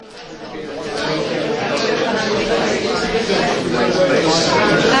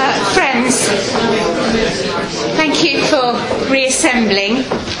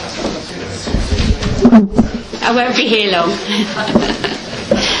I won't be here long.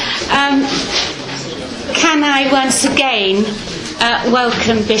 Can I once again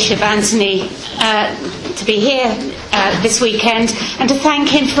welcome Bishop Anthony to be here this weekend, and to thank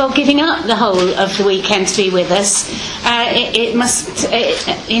him for giving up the whole of the weekend to be with us.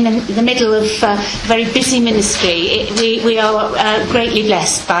 In the middle of a very busy ministry, we are greatly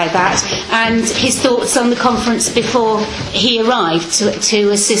blessed by that, and his thoughts on the conference before he arrived to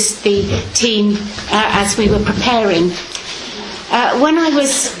assist the team as we were preparing. When I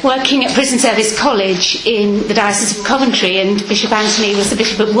was working at Prison Service College in the Diocese of Coventry, and Bishop Anthony was the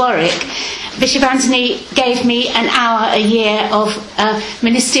Bishop of Warwick, Bishop Anthony gave me an hour a year of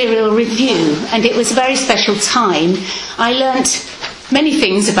ministerial review, and it was a very special time. I learnt many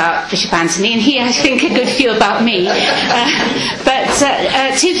things about Bishop Anthony, and he, I think, a good few about me. But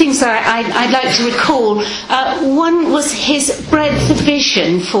two things that I'd like to recall. One was his breadth of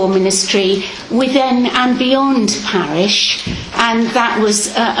vision for ministry within and beyond parish, and that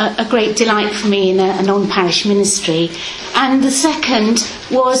was a great delight for me in a non-parish ministry. And the second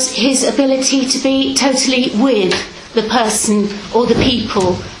was his ability to be totally with the person or the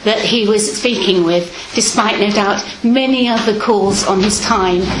people that he was speaking with, despite, no doubt, many other calls on his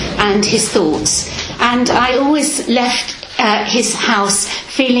time and his thoughts. And I always left his house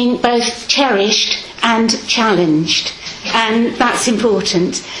feeling both cherished and challenged, and that's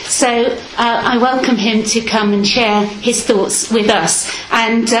important. So I welcome him to come and share his thoughts with us,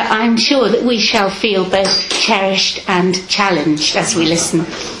 and I'm sure that we shall feel both cherished and challenged as we listen.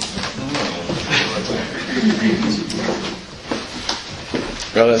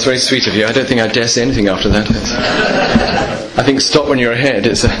 Well, that's very sweet of you. I don't think I dare say anything after that. I think stop when you're ahead.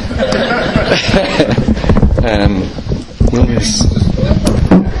 It's yes.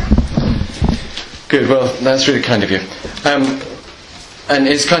 Good. Well, that's really kind of you. And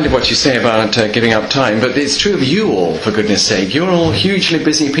it's kind of what you say about giving up time, but it's true of you all, for goodness sake. You're all hugely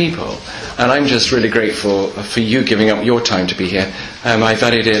busy people, and I'm just really grateful for you giving up your time to be here. I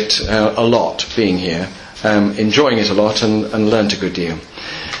valued it a lot, being here, enjoying it a lot, and learnt a good deal.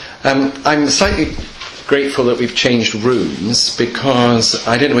 I'm slightly grateful that we've changed rooms, because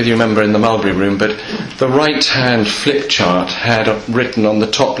I don't know whether you remember in the Mulberry room, but the right-hand flip chart had written on the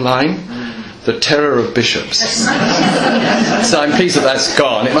top line, "The Terror of Bishops." So I'm pleased that that's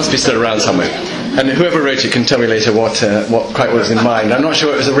gone. It must be still around somewhere. And whoever wrote it can tell me later what quite was in mind. I'm not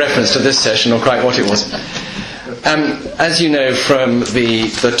sure it was a reference to this session or quite what it was. As you know from the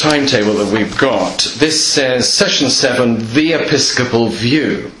timetable that we've got, this says Session 7, the Episcopal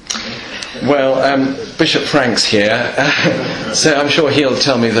View. Well, Bishop Frank's here, so I'm sure he'll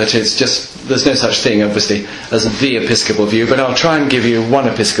tell me that it's just, there's no such thing, obviously, as the Episcopal View, but I'll try and give you one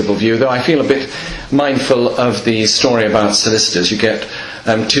Episcopal view, though I feel a bit mindful of the story about solicitors. You get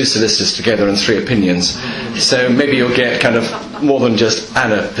two solicitors together and three opinions, so maybe you'll get kind of more than just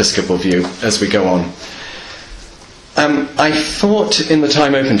an Episcopal view as we go on. I thought in the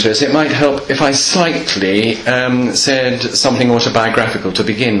time open to us it might help if I slightly said something autobiographical to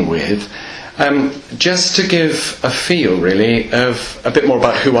begin with, just to give a feel really of a bit more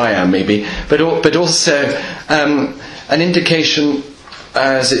about who I am maybe, but also an indication,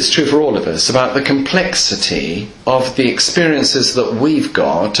 as it's true for all of us, about the complexity of the experiences that we've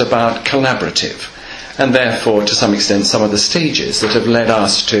got about collaborative, and therefore to some extent some of the stages that have led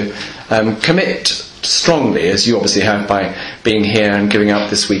us to commit strongly, as you obviously have by being here and giving up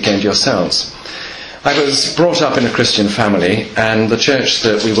this weekend yourselves. I was brought up in a Christian family, and the church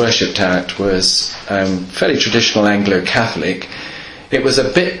that we worshipped at was fairly traditional Anglo-Catholic. It was a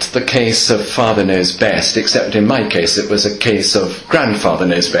bit the case of Father Knows Best, except in my case it was a case of Grandfather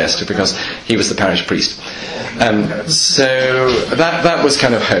Knows Best, because he was the parish priest. So that was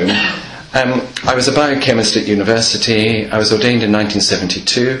kind of home. I was a biochemist at university. I was ordained in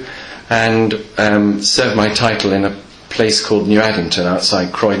 1972, and served my title in a place called New Addington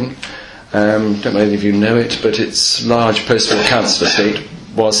outside Croydon. Don't know if any of you know it, but its large postal council estate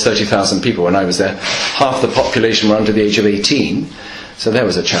was 30,000 people when I was there. Half the population were under the age of 18, so there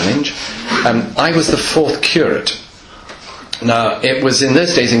was a challenge. I was the fourth curate. Now, it was in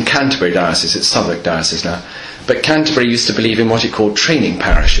those days in Canterbury Diocese, it's Southwark Diocese now, but Canterbury used to believe in what it called training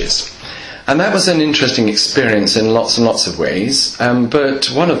parishes. And that was an interesting experience in lots and lots of ways, but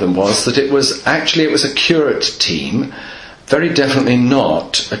one of them was that it was a curate team, very definitely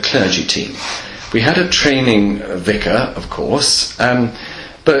not a clergy team. We had a training vicar, of course,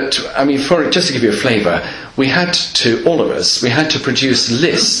 but I mean, just to give you a flavour, all of us, we had to produce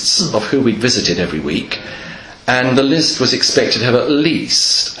lists of who we'd visited every week, and the list was expected to have at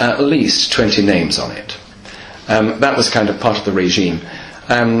least 20 names on it. That was kind of part of the regime.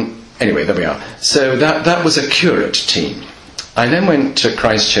 anyway, there we are. So that was a curate team. I then went to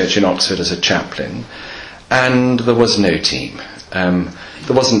Christ Church in Oxford as a chaplain, and there was no team.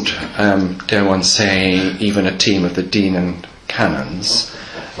 There wasn't, dare one say, even a team of the dean and canons.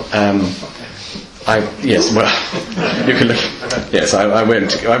 Yes, well, you can look. Yes, I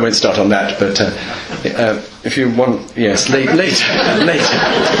won't start on that. But if you want, yes, later.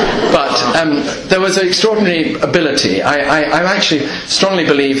 But there was an extraordinary ability. I actually strongly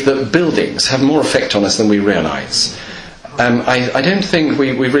believe that buildings have more effect on us than we realise. I don't think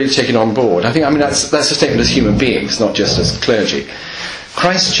we've really taken on board. I mean that's a statement as human beings, not just as clergy.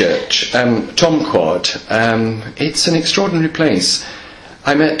 Christ Church, Tom Quad, it's an extraordinary place.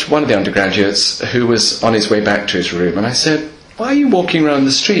 I met one of the undergraduates who was on his way back to his room, and I said, "Why are you walking around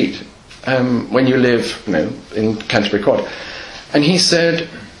the street when you live, in Canterbury Quad?" And he said,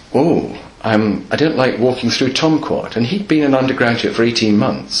 "Oh, I don't like walking through Tom Quad." And he'd been an undergraduate for 18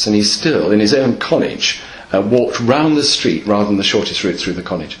 months, and he's still in his own college walked round the street rather than the shortest route through the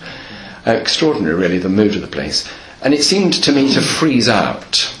college. Extraordinary, really, the mood of the place. And it seemed to me to freeze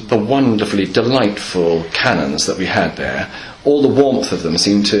out the wonderfully delightful canons that we had there. All the warmth of them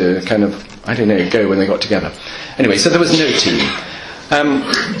seemed to kind of, go when they got together. Anyway, so there was no team.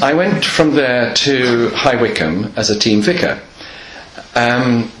 I went from there to High Wycombe as a team vicar.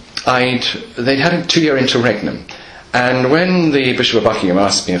 They'd had a 2-year interregnum. And when the Bishop of Buckingham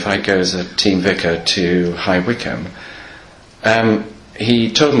asked me if I'd go as a team vicar to High Wycombe,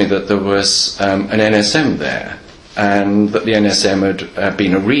 he told me that there was an NSM there, and that the NSM had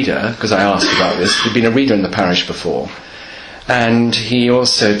been a reader, because I asked about this. He'd been a reader in the parish before. And he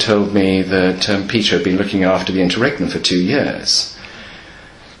also told me that Peter had been looking after the interregnum for 2 years.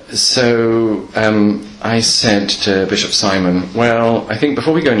 So I said to Bishop Simon, well, I think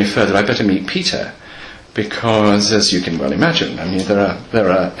before we go any further, I'd better meet Peter. Because, as you can well imagine, there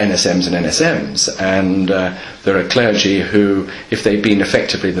are NSMs and NSMs, and there are clergy who, if they've been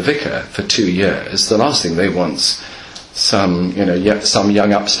effectively the vicar for 2 years, the last thing they want's some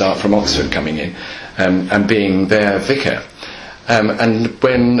young upstart from Oxford coming in and being their vicar. And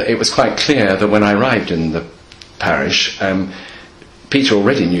when it was quite clear that when I arrived in the parish, Peter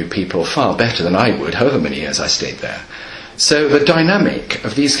already knew people far better than I would, however many years I stayed there. So the dynamic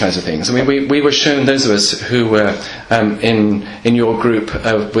of these kinds of things. We were shown, those of us who were in your group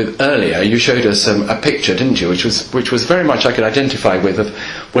with earlier. You showed us a picture, didn't you? Which was very much I could identify with, of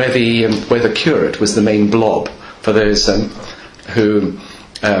where the curate was the main blob for those who,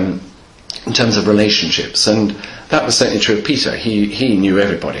 in terms of relationships, and that was certainly true of Peter. He knew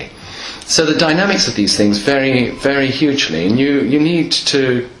everybody. So the dynamics of these things vary very hugely, and you need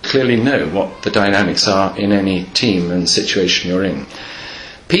to clearly know what the dynamics are in any team and situation you're in.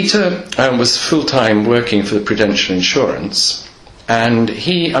 Peter was full-time working for the Prudential Insurance, and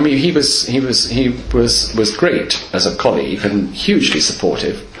he was great as a colleague and hugely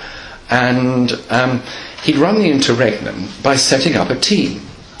supportive, and he'd run the interregnum by setting up a team,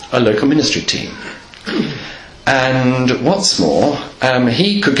 a local ministry team. And what's more,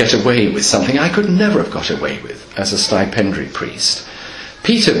 he could get away with something I could never have got away with as a stipendiary priest.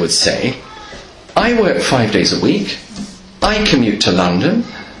 Peter would say, I work 5 days a week, I commute to London,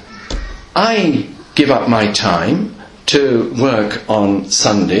 I give up my time to work on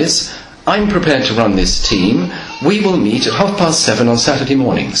Sundays, I'm prepared to run this team, we will meet at 7:30 on Saturday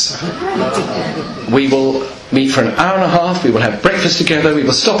mornings. We will meet for an hour and a half, we will have breakfast together, we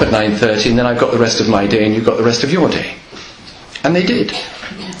will stop at 9:30, and then I've got the rest of my day and you've got the rest of your day. And they did.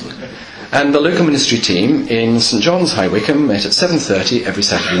 And the local ministry team in St John's, High Wycombe, met at 7:30 every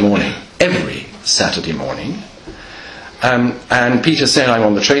Saturday morning. Every Saturday morning. And Peter said, I'm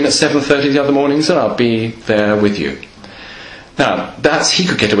on the train at 7:30 the other mornings and I'll be there with you. Now, he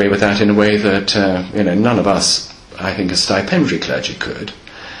could get away with that in a way that none of us, I think, as stipendiary clergy could.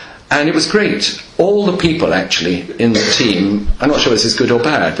 And it was great. All the people actually in the team, I'm not sure this is good or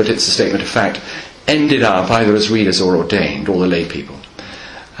bad, but it's a statement of fact, ended up either as readers or ordained, all the lay people.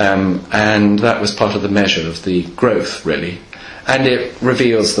 And that was part of the measure of the growth, really. And it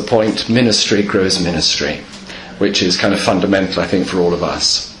reveals the point, ministry grows ministry, which is kind of fundamental, I think, for all of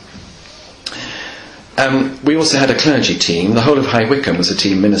us. We also had a clergy team. The whole of High Wycombe was a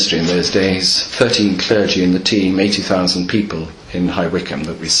team ministry in those days. 13 clergy in the team, 80,000 people in High Wycombe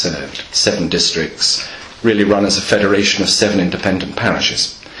that we served. 7 districts, really run as a federation of 7 independent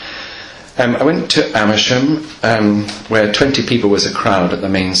parishes. I went to Amersham, where 20 people was a crowd at the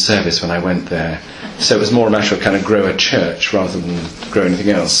main service when I went there. So it was more a matter of kind of grow a church rather than grow anything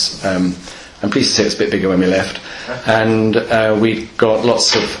else. I'm pleased to say it's a bit bigger when we left. And we got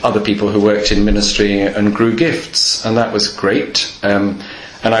lots of other people who worked in ministry and grew gifts, and that was great.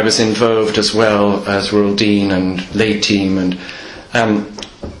 And I was involved as well as Rural Dean and Lay Team and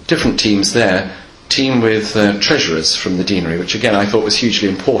different teams there. Team with treasurers from the deanery, which again I thought was hugely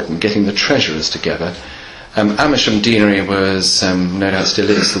important, getting the treasurers together. Amersham Deanery was, no doubt still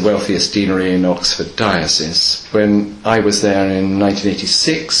is, the wealthiest deanery in Oxford Diocese. When I was there in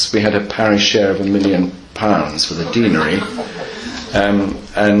 1986, we had a parish share of £1 million for the deanery,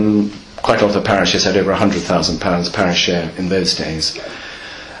 and quite a lot of the parishes had over £100,000 parish share in those days.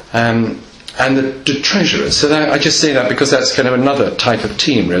 And the treasurers, so I just say that because that's kind of another type of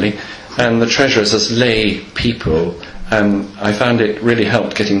team, really. And the treasurers as lay people, I found it really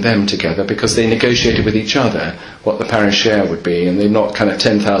helped getting them together because they negotiated with each other what the parish share would be, and they not kind of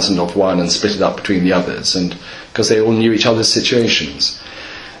 10,000 of one and split it up between the others, and because they all knew each other's situations.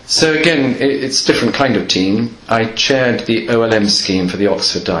 So again, it's a different kind of team. I chaired the OLM scheme for the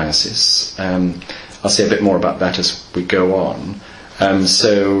Oxford Diocese. I'll say a bit more about that as we go on.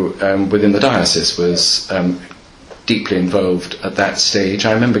 Within the diocese was deeply involved at that stage.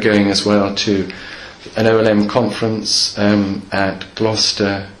 I remember going as well to an OLM conference at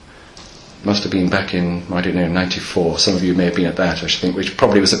Gloucester. Must have been back in, I don't know, 94. Some of you may have been at that, I should think, which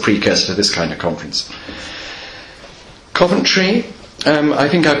probably was a precursor to this kind of conference. Coventry, I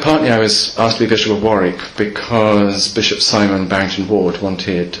think I was asked to be Bishop of Warwick because Bishop Simon Barrington Ward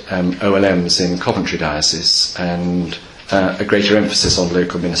wanted OLMs in Coventry Diocese and a greater emphasis on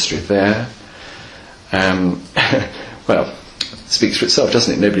local ministry there. Well, it speaks for itself,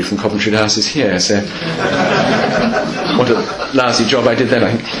 doesn't it? Nobody from Coventry Diocese here, so what a lousy job I did then,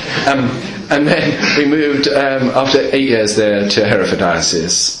 I think. And then we moved, after 8 years there, to Hereford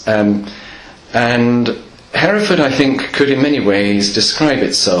Diocese. And Hereford, I think, could in many ways describe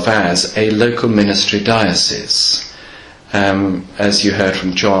itself as a local ministry diocese. As you heard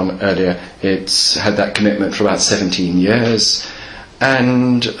from John earlier, it's had that commitment for about 17 years.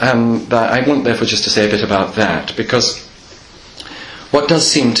 And I want, therefore, just to say a bit about that, because what does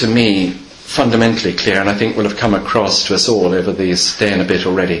seem to me fundamentally clear, and I think will have come across to us all over this day and a bit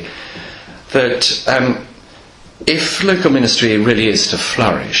already, that if local ministry really is to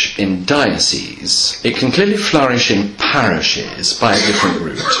flourish in dioceses, it can clearly flourish in parishes by a different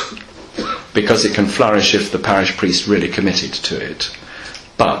route, because it can flourish if the parish priest really committed to it.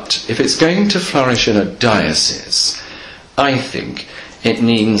 But if it's going to flourish in a diocese, I think it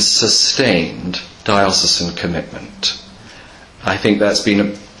needs sustained diocesan commitment. I think that's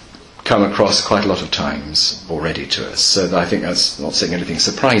been come across quite a lot of times already to us, so I think that's not saying anything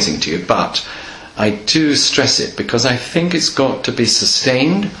surprising to you, but I do stress it because I think it's got to be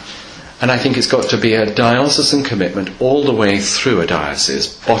sustained, and I think it's got to be a diocesan commitment all the way through a diocese,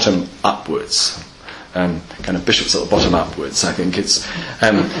 bottom upwards. Kind of bishops at the bottom upwards. I think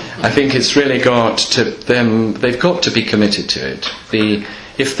it's really got to them. They've got to be committed to it.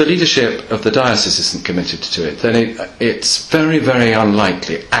 If the leadership of the diocese isn't committed to it, then it's very, very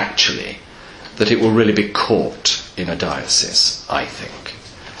unlikely, actually, that it will really be caught in a diocese. I think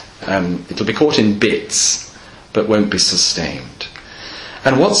it'll be caught in bits, but won't be sustained.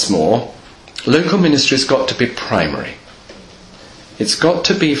 And what's more, local ministry has got to be primary. It's got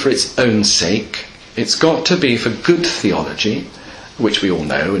to be for its own sake. It's got to be for good theology, which we all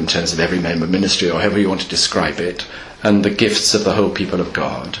know in terms of every member ministry or however you want to describe it, and the gifts of the whole people of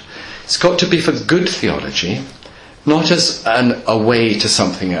God. It's got to be for good theology, not as a way to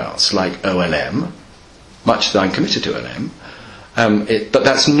something else, like OLM, much that I'm committed to OLM, but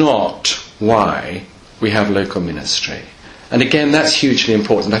that's not why we have local ministry. And again, that's hugely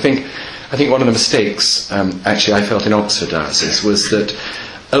important. I think one of the mistakes, actually, I felt in Oxford Diocese was that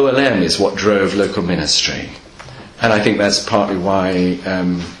OLM is what drove local ministry, and I think that's partly why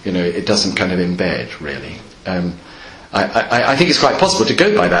it doesn't kind of embed really. I think it's quite possible to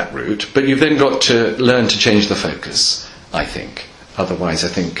go by that route, but you've then got to learn to change the focus, I think. Otherwise, I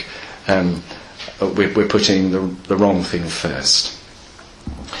think we're putting the wrong thing first.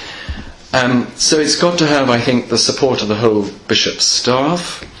 So it's got to have, I think, the support of the whole bishop's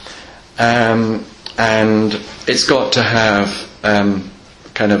staff, and it's got to have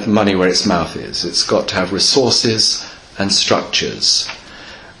kind of money where its mouth is. It's got to have resources and structures.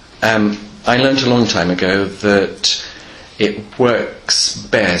 I learned a long time ago that it works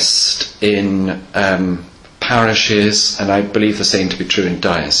best in parishes, and I believe the same to be true in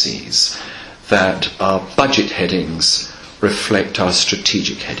dioceses, that our budget headings reflect our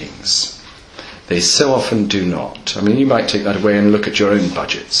strategic headings. They so often do not. I mean, you might take that away and look at your own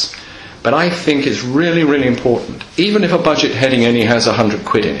budgets. But I think it's really, really important, even if a budget heading only has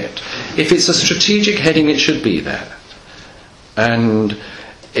 £100 in it, if it's a strategic heading, it should be there. And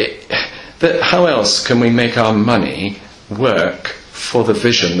how else can we make our money work for the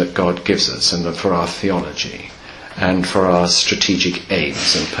vision that God gives us and for our theology and for our strategic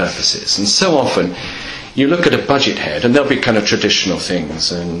aims and purposes. And so often you look at a budget head and there'll be kind of traditional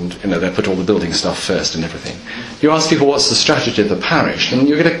things, and they'll put all the building stuff first and everything. You ask people what's the strategy of the parish, and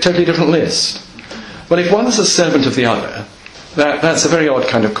you get a totally different list. Well, if one is a servant of the other, that's a very odd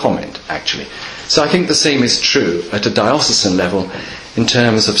kind of comment, actually. So I think the same is true at a diocesan level in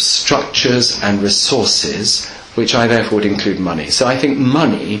terms of structures and resources, which I therefore would include money. So I think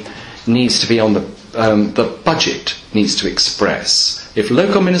money needs to be on the budget needs to express. If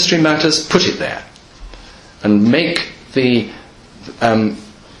local ministry matters, put it there. And make the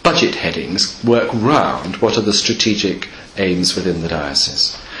budget headings work round what are the strategic aims within the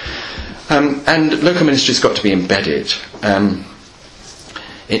diocese. And local ministry's got to be embedded.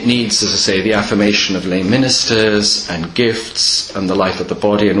 It needs, as I say, the affirmation of lay ministers and gifts and the life of the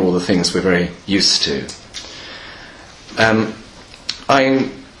body and all the things we're very used to. I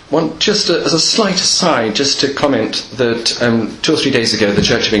want, just as a slight aside, just to comment that 2 or 3 days ago the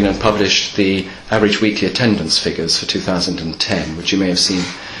Church of England published the average weekly attendance figures for 2010, which you may have seen.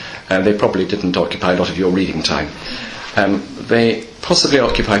 They probably didn't occupy a lot of your reading time. They possibly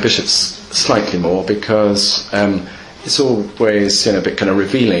occupy bishops slightly more because it's always a bit kind of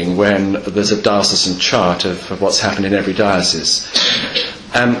revealing when there's a diocesan chart of what's happened in every diocese.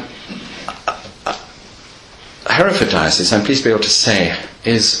 Hereford Diocese, I'm pleased to be able to say,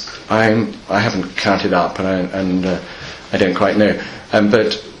 is I haven't counted up and I don't quite know,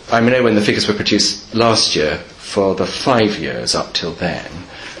 but I know when the figures were produced last year for the 5 years up till then,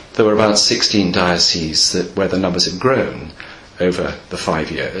 there were about 16 dioceses where the numbers had grown over the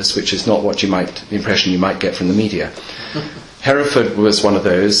 5 years, which is not the impression you might get from the media. Hereford was one of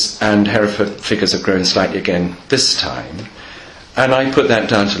those, and Hereford figures have grown slightly again this time, and I put that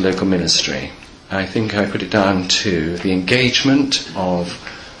down to local ministry. I think I put it down to the engagement of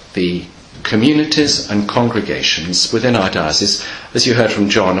the communities and congregations within our diocese. As you heard from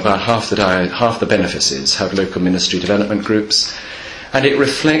John, about half the benefices have local ministry development groups, and it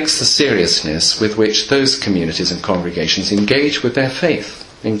reflects the seriousness with which those communities and congregations engage with their faith,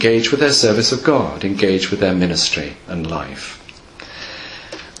 engage with their service of God, engage with their ministry and life.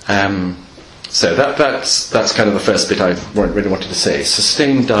 So that's kind of the first bit I really wanted to say.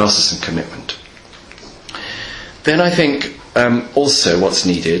 Sustained diocesan commitment. Then I think also what's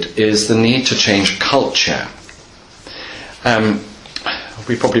needed is the need to change culture.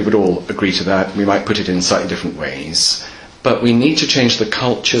 We probably would all agree to that. We might put it in slightly different ways. But we need to change the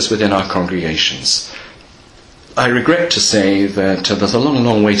cultures within our congregations. I regret to say that there's a long,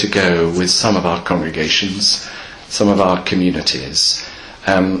 long way to go with some of our congregations, some of our communities,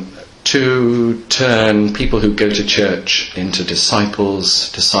 to turn people who go to church into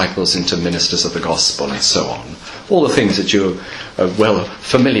disciples into ministers of the gospel, and so on. All the things that you're well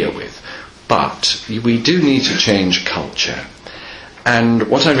familiar with. But we do need to change culture. And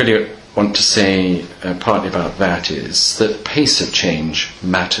what I really want to say partly about that is that pace of change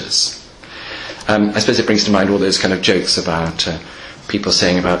matters. I suppose it brings to mind all those kind of jokes about people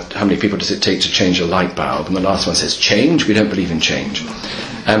saying about how many people does it take to change a light bulb, and the last one says, change? We don't believe in change.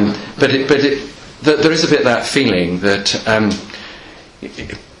 But there is a bit that feeling that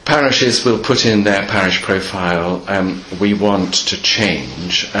parishes will put in their parish profile, we want to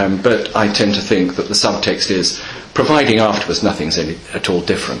change, but I tend to think that the subtext is providing afterwards nothing's at all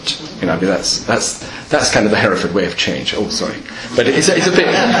different. That's kind of the Hereford way of change. Oh, sorry, but it's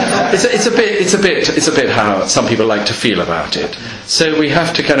a bit how some people like to feel about it. So we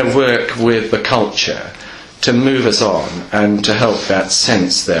have to kind of work with the culture to move us on and to help that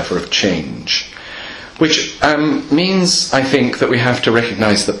sense, therefore, of change. Which means, I think, that we have to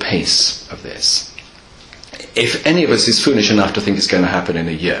recognise the pace of this. If any of us is foolish enough to think it's going to happen in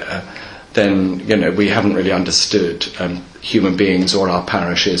a year, then, we haven't really understood human beings or our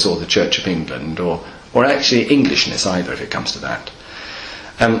parishes or the Church of England or actually Englishness either, if it comes to that.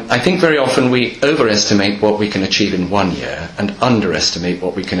 I think very often we overestimate what we can achieve in 1 year and underestimate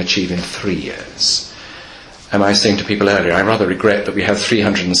what we can achieve in 3 years. I was saying to people earlier, I rather regret that we have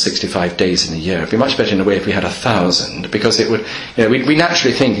 365 days in a year. It'd be much better in a way if we had 1,000, because it would, we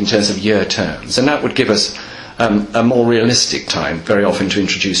naturally think in terms of year terms, and that would give us a more realistic time, very often, to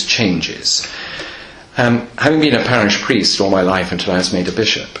introduce changes. Having been a parish priest all my life until I was made a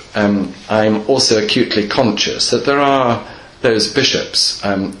bishop, I'm also acutely conscious that there are those bishops.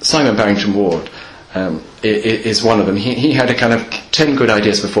 Simon Barrington Ward is one of them. He had a kind of 10 good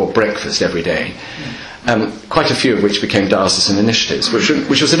ideas before breakfast every day. Quite a few of which became diocesan initiatives,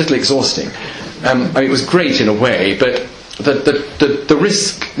 which was a little exhausting. It was great in a way, but the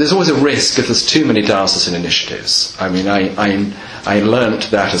risk, there's always a risk if there's too many diocesan initiatives. I mean, I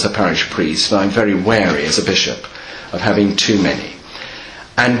learnt that as a parish priest, and I'm very wary as a bishop of having too many.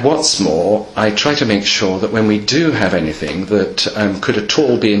 And what's more, I try to make sure that when we do have anything that could at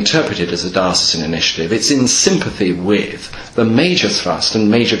all be interpreted as a diocesan initiative, it's in sympathy with the major thrust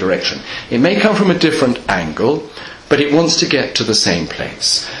and major direction. It may come from a different angle, but it wants to get to the same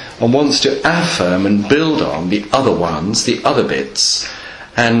place, and wants to affirm and build on the other ones, the other bits,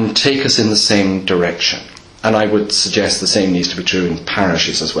 and take us in the same direction. And I would suggest the same needs to be true in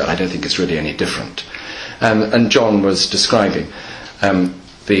parishes as well. I don't think it's really any different. And John was describing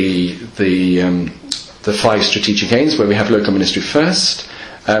the 5 strategic aims where we have local ministry first.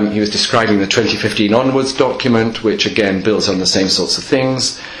 He was describing the 2015 onwards document, which again builds on the same sorts of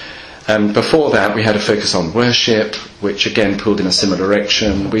things. Before that, we had a focus on worship, which again pulled in a similar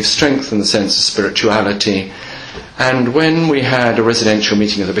direction. We've strengthened the sense of spirituality. And when we had a residential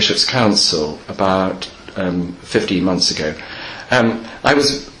meeting of the Bishops' Council about 15 months ago, I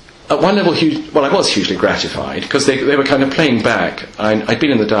was at one level I was hugely gratified, because they were kind of playing back. I'd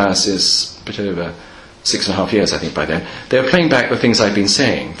been in the diocese a bit over 6.5 years, I think, by then. They were playing back the things I'd been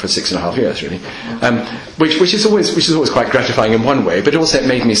saying for 6.5 years, really, which is always quite gratifying in one way, but also it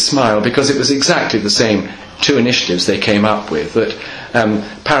made me smile, because it was exactly the same 2 initiatives they came up with that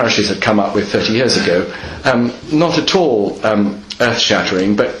parishes had come up with 30 years ago. Not at all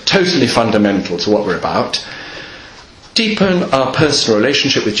earth-shattering, but totally fundamental to what we're about. Deepen our personal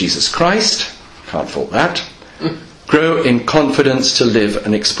relationship with Jesus Christ. Can't fault that. Grow in confidence to live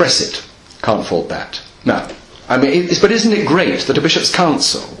and express it. Can't fault that. Now, I mean, but isn't it great that a Bishop's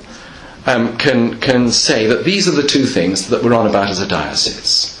Council can say that these are the 2 things that we're on about as a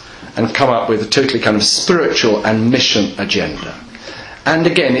diocese, and come up with a totally kind of spiritual and mission agenda. And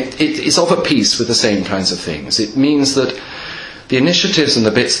again, it's of a piece with the same kinds of things. It means that the initiatives and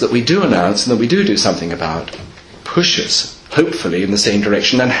the bits that we do announce and that we do something about push us, hopefully, in the same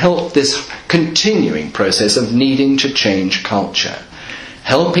direction, and help this continuing process of needing to change culture.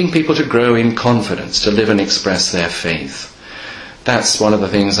 Helping people to grow in confidence, to live and express their faith. That's one of the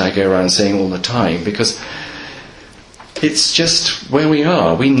things I go around saying all the time, because it's just where we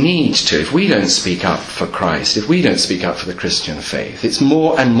are. We need to. If we don't speak up for Christ, if we don't speak up for the Christian faith, it's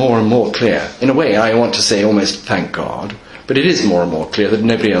more and more and more clear. In a way, I want to say almost thank God, but it is more and more clear that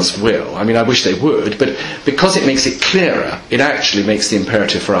nobody else will. I mean, I wish they would, but because it makes it clearer, it actually makes the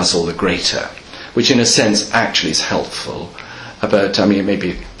imperative for us all the greater, which in a sense actually is helpful. But, I mean,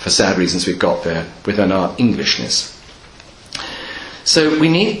 maybe for sad reasons we've got there within our Englishness. So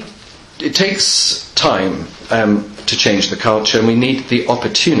it takes time to change the culture, and we need the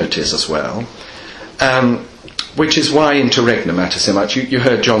opportunities as well, which is why interregnum matters so much. You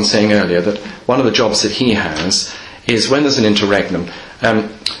heard John saying earlier that one of the jobs that he has is when there's an interregnum,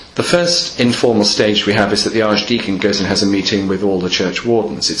 the first informal stage we have is that the Archdeacon goes and has a meeting with all the church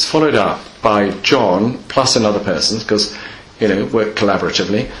wardens. It's followed up by John plus another person, because work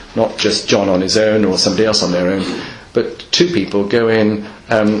collaboratively, not just John on his own or somebody else on their own, but 2 people go in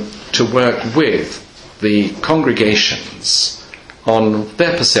to work with the congregations on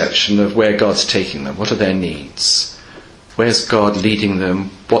their perception of where God's taking them. What are their needs? Where's God leading them?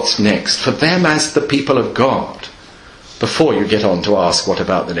 What's next? For them as the people of God, before you get on to ask what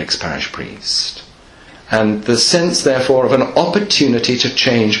about the next parish priest. And the sense, therefore, of an opportunity to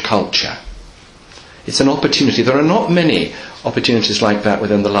change culture. It's an opportunity. There are not many opportunities like that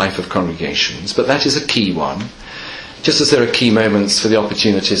within the life of congregations, but that is a key one. Just as there are key moments for the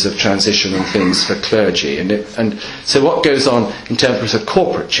opportunities of transition and things for clergy. And so what goes on in terms of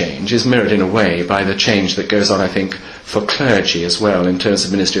corporate change is mirrored in a way by the change that goes on, I think, for clergy as well, in terms of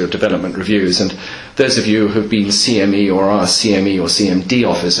ministerial development reviews. And those of you who have been CME or are CME or CMD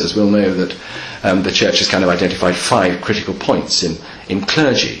officers will know that the Church has kind of identified 5 critical points in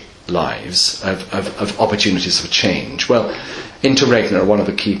clergy lives of opportunities for change. Well, interregna are one of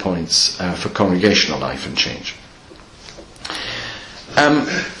the key points for congregational life and change.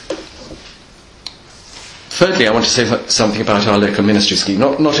 Thirdly, I want to say something about our local ministry scheme.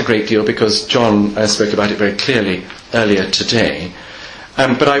 Not a great deal, because John spoke about it very clearly earlier today.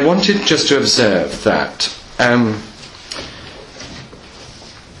 But I wanted just to observe that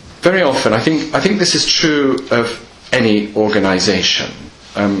very often, I think this is true of any organisation.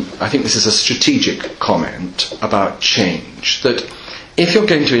 I think this is a strategic comment about change, that if you're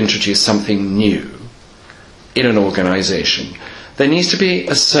going to introduce something new in an organisation, there needs to be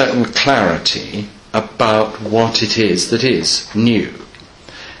a certain clarity about what it is that is new,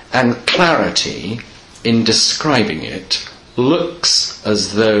 and clarity in describing it looks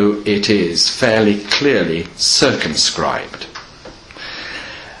as though it is fairly clearly circumscribed.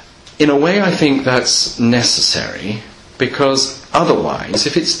 In a way, I think that's necessary, because otherwise,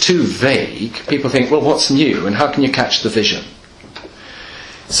 if it's too vague, people think, well, what's new, and how can you catch the vision?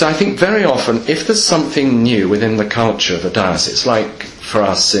 So I think very often, if there's something new within the culture of a diocese, like for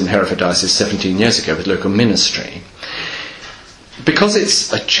us in Hereford Diocese 17 years ago with local ministry, because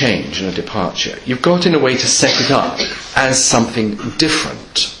it's a change and a departure, you've got in a way to set it up as something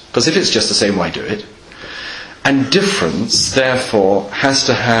different. Because if it's just the same, why do it? And difference, therefore, has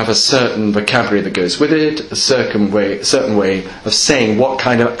to have a certain vocabulary that goes with it, a certain way of saying what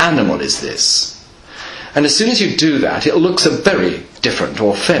kind of animal is this. And as soon as you do that, it looks a very different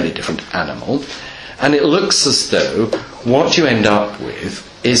or fairly different animal, and it looks as though what you end up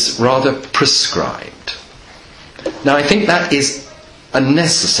with is rather prescribed. Now, I think that is a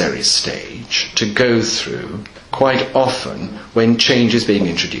necessary stage to go through quite often when change is being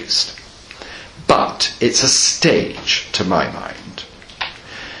introduced. But it's a stage, to my mind.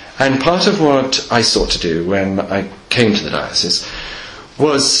 And part of what I sought to do when I came to the diocese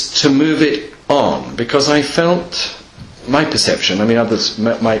was to move it on, because I felt, my perception, I mean others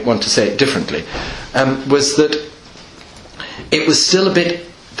might want to say it differently, was that it was still a bit,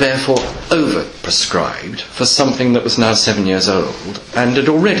 therefore, over-prescribed for something that was now 7 years old and had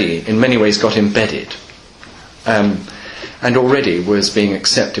already, in many ways, got embedded. And already was being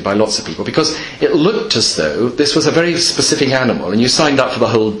accepted by lots of people, because it looked as though this was a very specific animal and you signed up for the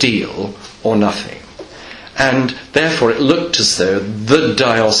whole deal or nothing. And therefore it looked as though the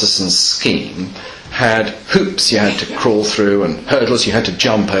diocesan scheme had hoops you had to crawl through and hurdles you had to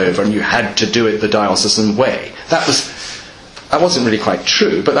jump over, and you had to do it the diocesan way. That wasn't really quite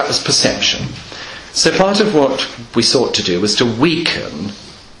true, but that was perception. So part of what we sought to do was to weaken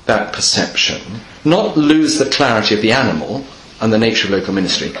that perception, not lose the clarity of the animal and the nature of local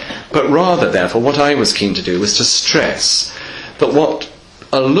ministry, but rather, therefore, what I was keen to do was to stress that what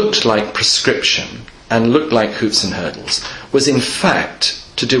looked like prescription and looked like hoops and hurdles was in fact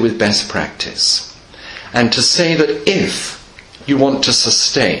to do with best practice. And to say that if you want to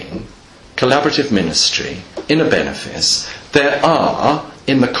sustain collaborative ministry in a benefice, there are,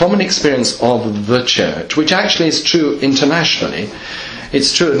 in the common experience of the Church, which actually is true internationally,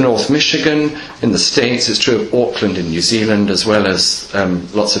 it's true of North Michigan in the States, it's true of Auckland in New Zealand, as well as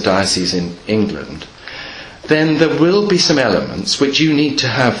lots of dioceses in England, then there will be some elements which you need to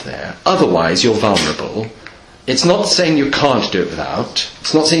have there. Otherwise, you're vulnerable. It's not saying you can't do it without.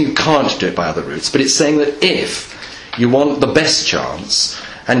 It's not saying you can't do it by other routes. But it's saying that if you want the best chance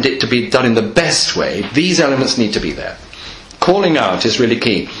and it to be done in the best way, these elements need to be there. Calling out is really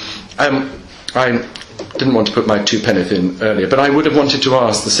key. I didn't want to put my 2 penneth in earlier, but I would have wanted to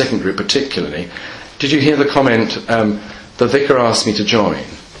ask the second group particularly. Did you hear the comment, the vicar asked me to join?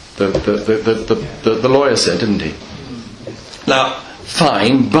 The lawyer said, didn't he? Now,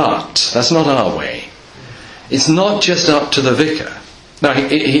 fine, but that's not our way. It's not just up to the vicar. Now,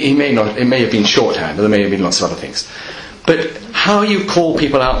 he may not. It may have been shorthand, or there may have been lots of other things. But how you call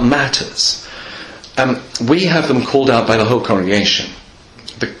people out matters. We have them called out by the whole congregation.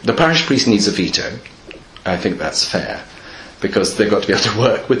 The parish priest needs a veto. I think that's fair, because they've got to be able to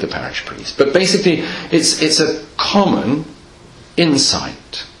work with the parish priest. But basically, it's a common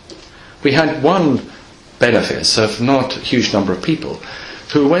insight. We had one benefice of not a huge number of people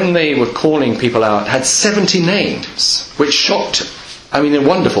who, when they were calling people out, had 70 names, which shocked, I mean, in a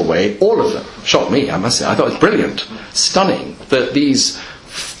wonderful way, all of them. Shocked me, I must say. I thought it was brilliant, stunning, that these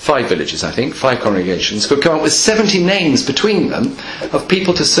 5 villages, I think, 5 congregations, could come up with 70 names between them of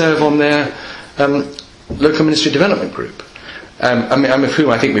people to serve on their local ministry development group. Of whom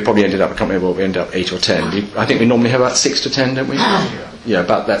I think we probably ended up, I can't remember what we ended up, 8 or 10. I think we normally have about 6 to 10, don't we? Yeah,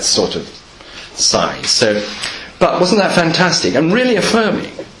 about that sort of size. So, but wasn't that fantastic? And really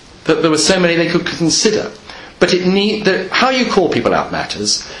affirming that there were so many they could consider. But how you call people out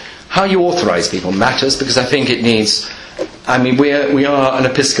matters. How you authorise people matters, because I think it needs... I mean, we are an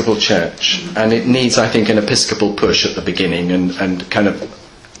Episcopal church, and it needs, I think, an Episcopal push at the beginning, and kind of...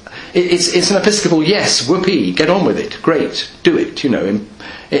 It's an Episcopal, yes, whoopee, get on with it, great, do it,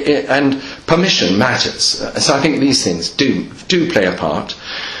 and permission matters. So I think these things do play a part.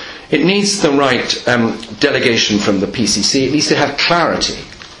 It needs the right delegation from the PCC. It needs to have clarity.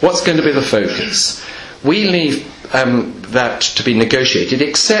 What's going to be the focus? We leave that to be negotiated,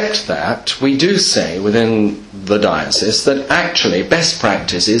 except that we do say within the diocese that actually best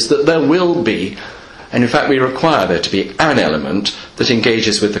practice is that there will be, and in fact we require there to be an element that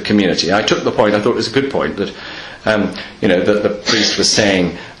engages with the community. I took the point, I thought it was a good point, that that the priest was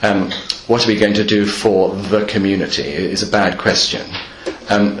saying, what are we going to do for the community is a bad question.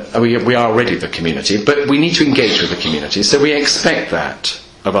 We are already the community, but we need to engage with the community. So we expect that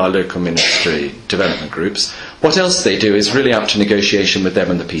of our local ministry development groups. What else they do is really up to negotiation with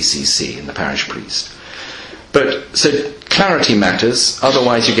them and the PCC and the parish priest. But so clarity matters,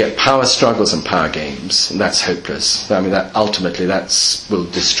 otherwise you get power struggles and power games, and that's hopeless. I mean, that ultimately will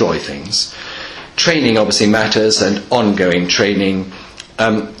destroy things. Training obviously matters, and ongoing training.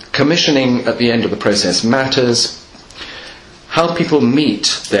 Commissioning at the end of the process matters. How people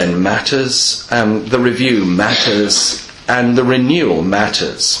meet then matters. The review matters, and the renewal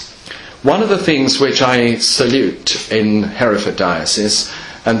matters. One of the things which I salute in Hereford Diocese,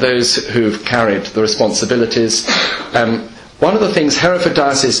 and those who've carried the responsibilities, one of the things Hereford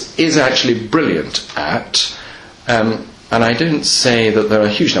Diocese is actually brilliant at, and I don't say that there are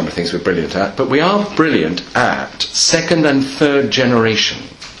a huge number of things we're brilliant at, but we are brilliant at second and third generation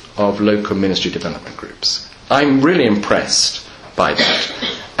of local ministry development groups. I'm really impressed by that,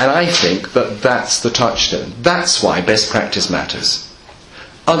 and I think that that's the touchstone. That's why best practice matters.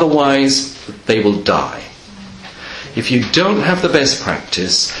 Otherwise, they will die. If you don't have the best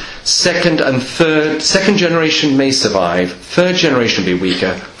practice, second generation may survive, third generation will be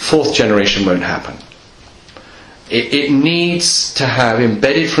weaker, fourth generation won't happen. It needs to have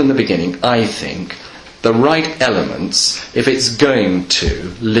embedded from the beginning, I think, the right elements if it's going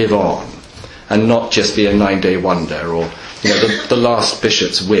to live on and not just be a 9-day wonder or the last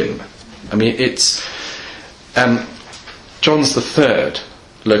bishop's whim. I mean, it's John's the third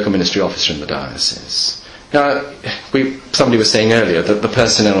local ministry officer in the diocese. Now, somebody was saying earlier that the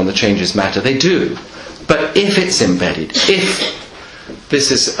personnel and the changes matter. They do. But if it's embedded, if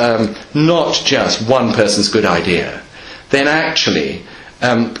this is not just one person's good idea, then actually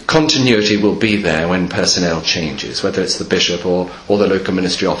continuity will be there when personnel changes, whether it's the bishop or the local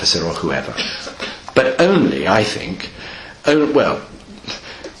ministry officer or whoever. But only, I think, only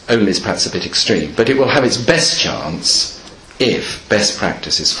is perhaps a bit extreme, but it will have its best chance if best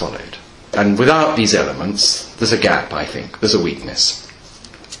practice is followed. And without these elements, there's a gap, I think. There's a weakness.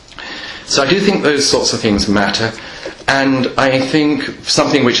 So I do think those sorts of things matter. And I think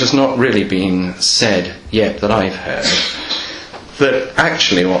something which has not really been said yet that I've heard, that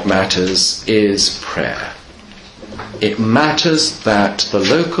actually what matters is prayer. It matters that the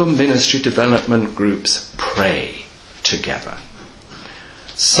local ministry development groups pray together.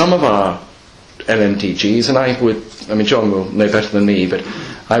 Some of our LMDGs, and John will know better than me, but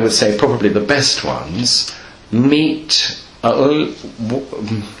I would say probably the best ones meet,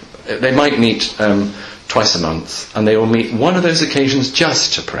 they might meet twice a month, and they will meet one of those occasions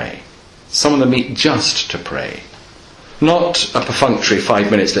just to pray. Some of them meet just to pray. Not a perfunctory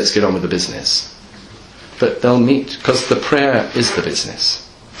 5 minutes, let's get on with the business. But they'll meet because the prayer is the business.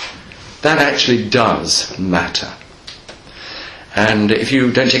 That actually does matter. And if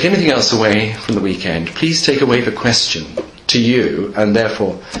you don't take anything else away from the weekend, please take away the question to you, and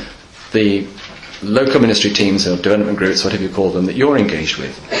therefore the local ministry teams or development groups, whatever you call them, that you're engaged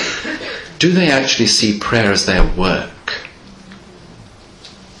with. Do they actually see prayer as their work?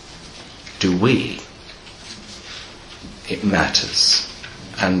 Do we? It matters.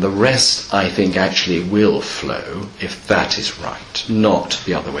 And the rest, I think, actually will flow if that is right, not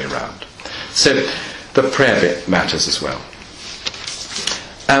the other way around. So the prayer bit matters as well.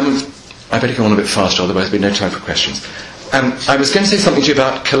 I better go on a bit faster, otherwise there'll be no time for questions. I was going to say something to you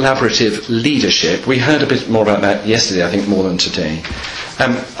about collaborative leadership. We heard a bit more about that yesterday, I think, more than today.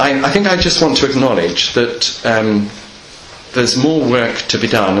 I think I just want to acknowledge that there's more work to be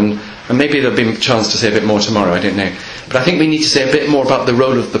done, and maybe there'll be a chance to say a bit more tomorrow, I don't know. But I think we need to say a bit more about the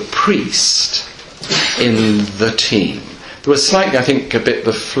role of the priest in the team. There was slightly, I think, a bit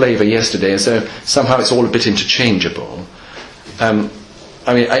the flavour yesterday, as though somehow it's all a bit interchangeable.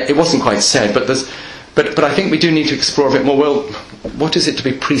 It wasn't quite said, but I think we do need to explore a bit more, well, what is it to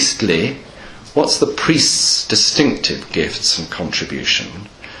be priestly? What's the priest's distinctive gifts and contribution?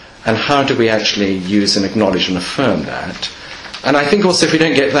 And how do we actually use and acknowledge and affirm that? And I think also if we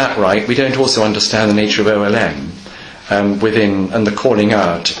don't get that right, we don't also understand the nature of OLM within, and the calling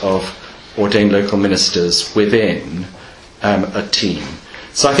out of ordained local ministers within a team.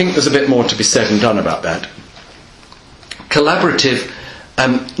 So I think there's a bit more to be said and done about that. Collaborative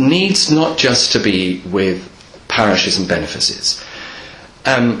needs not just to be with parishes and benefices.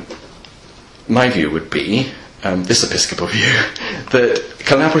 My view would be, this Episcopal view, that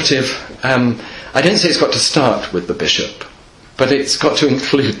collaborative, I don't say it's got to start with the bishop, but it's got to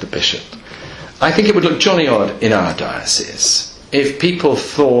include the bishop. I think it would look jolly odd in our diocese if people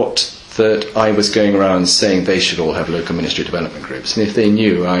thought that I was going around saying they should all have local ministry development groups. And if they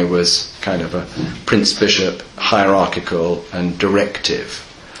knew I was kind of a Prince Bishop, hierarchical and directive,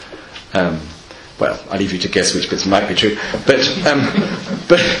 well, I leave you to guess which bits might be true, but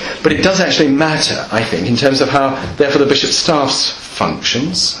it does actually matter, I think, in terms of how, therefore, the bishop's staff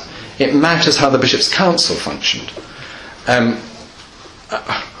functions. It matters how the bishop's council functioned.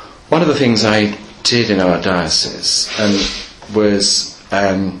 One of the things I did in our diocese was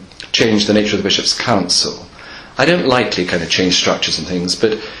change the nature of the bishop's council. I don't lightly kind of change structures and things,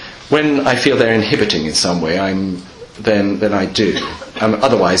 but when I feel they're inhibiting in some way, then I do.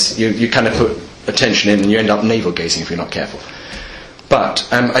 Otherwise, you kind of put attention in and you end up navel-gazing if you're not careful. But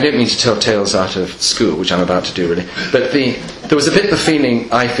I don't mean to tell tales out of school, which I'm about to do really, but there was a bit of the feeling,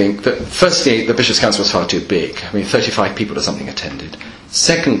 I think, that firstly, the Bishop's Council was far too big. I mean, 35 people or something attended.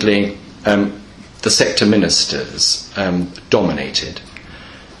 Secondly, the sector ministers dominated.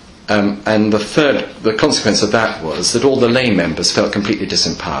 And the consequence of that was that all the lay members felt completely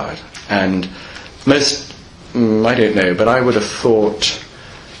disempowered. And most, I don't know, but I would have thought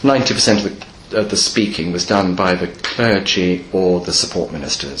 90% of the speaking was done by the clergy or the support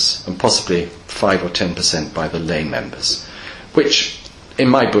ministers, and possibly 5 or 10% by the lay members, which, in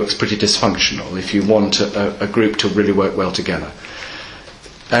my book, is pretty dysfunctional if you want a group to really work well together.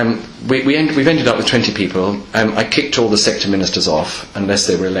 We've ended up with 20 people. I kicked all the sector ministers off unless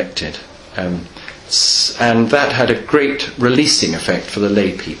they were elected. And that had a great releasing effect for the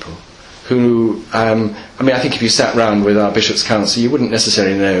lay people who, I think if you sat round with our Bishop's Council, you wouldn't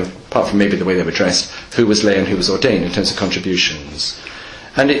necessarily know, apart from maybe the way they were dressed, who was lay and who was ordained in terms of contributions.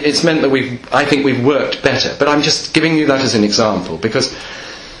 And it's meant that I think we've worked better. But I'm just giving you that as an example, because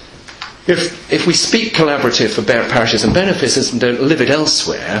if we speak collaborative for parishes and benefices and don't live it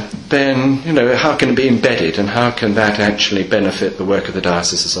elsewhere, then, how can it be embedded and how can that actually benefit the work of the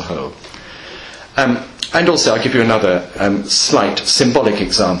diocese as a whole? And also, I'll give you another slight symbolic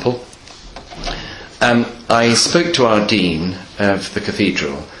example. I spoke to our dean of the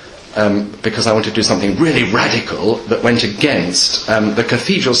cathedral because I wanted to do something really radical that went against the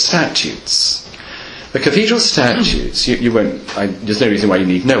cathedral statutes. The cathedral statutes, you won't, there's no reason why you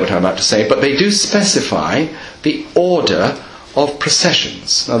need to know what I'm about to say, but they do specify the order of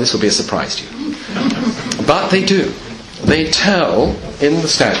processions. Now, this will be a surprise to you. But they do. They tell in the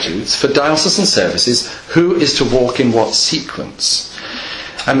statutes for diocesan services who is to walk in what sequence.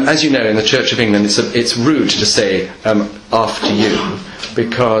 As you know, in the Church of England, it's rude to say after you,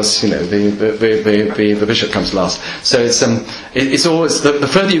 because the bishop comes last. So it's always the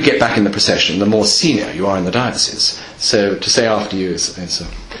further you get back in the procession, the more senior you are in the diocese. So to say after you is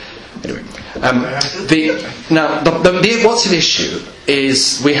anyway. What's at issue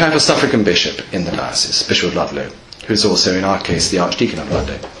is we have a suffragan bishop in the diocese, Bishop of Ludlow, who's also in our case the Archdeacon of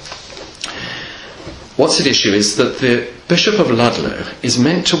Ludlow. What's at issue is that the Bishop of Ludlow is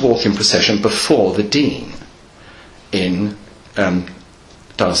meant to walk in procession before the Dean in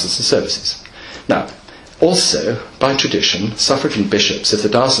diocesan services. Now, also, by tradition, suffragan bishops, if the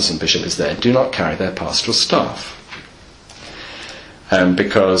diocesan bishop is there, do not carry their pastoral staff.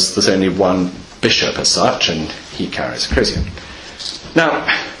 Because there's only one bishop as such, and he carries a crozier. Now,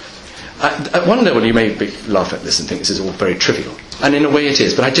 at one level you may laugh at this and think this is all very trivial. And in a way it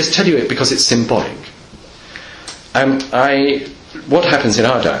is, but I just tell you it because it's symbolic. What happens in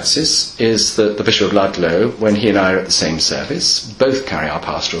our diocese is that the Bishop of Ludlow, when he and I are at the same service, both carry our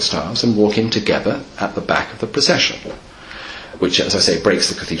pastoral staffs and walk in together at the back of the procession, which, as I say, breaks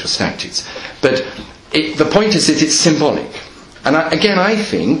the cathedral statutes. But the point is that it's symbolic. And I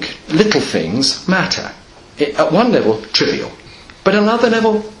think little things matter. At one level, trivial. But at another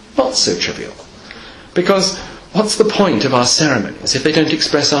level, not so trivial. Because what's the point of our ceremonies if they don't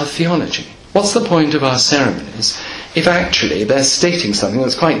express our theology? What's the point of our ceremonies if actually they're stating something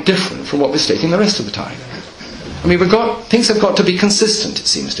that's quite different from what we're stating the rest of the time? I mean, things have got to be consistent, it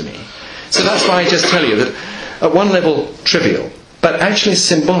seems to me. So that's why I just tell you that at one level, trivial, but actually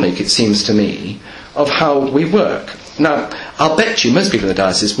symbolic, it seems to me, of how we work. Now, I'll bet you most people in the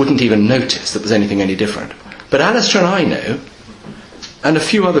diocese wouldn't even notice that there's anything any different. But Alistair and I know, and a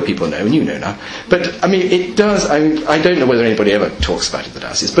few other people know, and you know now. But, I mean, it does, I don't know whether anybody ever talks about it in the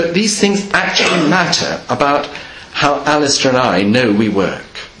diocese, but these things actually matter about how Alistair and I know we work,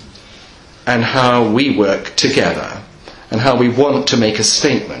 and how we work together, and how we want to make a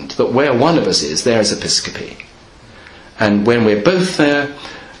statement that where one of us is, there is Episcopacy. And when we're both there,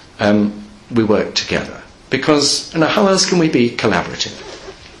 we work together. Because, how else can we be collaborative?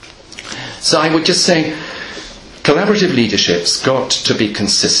 So I would just say, collaborative leadership's got to be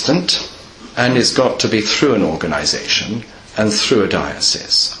consistent, and it's got to be through an organisation, and through a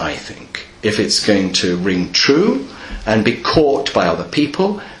diocese, I think, if it's going to ring true and be caught by other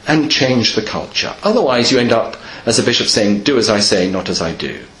people and change the culture. Otherwise you end up, as a bishop, saying, do as I say, not as I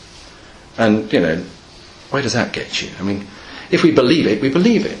do. And, where does that get you? I mean, if we believe it, we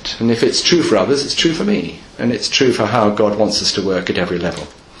believe it. And if it's true for others, it's true for me. And it's true for how God wants us to work at every level.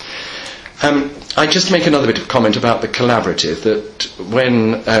 I just make another bit of comment about the collaborative, that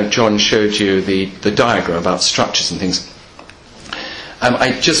when John showed you the diagram about structures and things,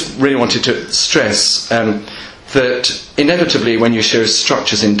 I just really wanted to stress that inevitably when you show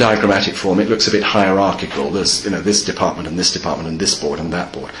structures in diagrammatic form, it looks a bit hierarchical. There's this department and this board and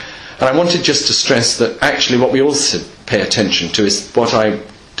that board. And I wanted just to stress that actually what we also pay attention to is what I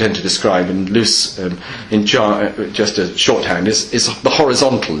tend to describe in loose, just a shorthand, is the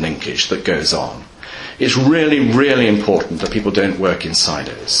horizontal linkage that goes on. It's really, really important that people don't work in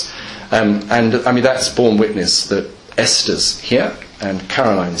silos. And I mean, that's borne witness that Esther's here, and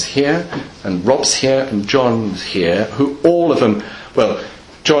Caroline's here, and Rob's here, and John's here, who all of them, well,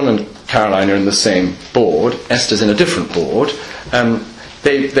 John and Caroline are in the same board, Esther's in a different board.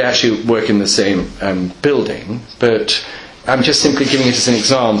 They actually work in the same building, but I'm just simply giving it as an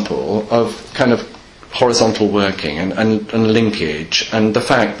example of kind of horizontal working and linkage, and the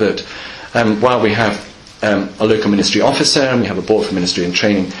fact that while we have a local ministry officer and we have a board for ministry and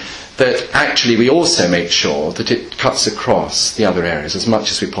training, that actually we also make sure that it cuts across the other areas as much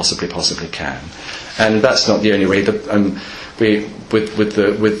as we possibly can. And that's not the only way.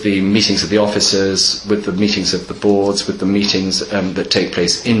 With the meetings of the officers, with the meetings of the boards, with the meetings that take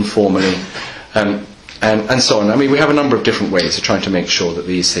place informally, and so on. I mean, we have a number of different ways of trying to make sure that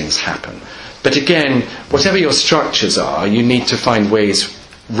these things happen. But again, whatever your structures are, you need to find ways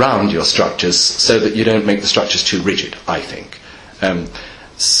round your structures so that you don't make the structures too rigid, I think.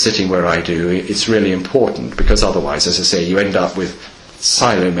 Sitting where I do, it's really important, because otherwise, as I say, you end up with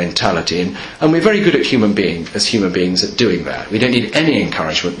silo mentality, and we're very good at human beings at doing that. We don't need any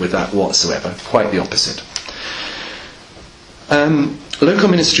encouragement with that whatsoever, quite the opposite. Local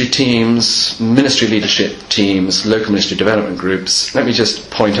ministry teams, ministry leadership teams, local ministry development groups, let me just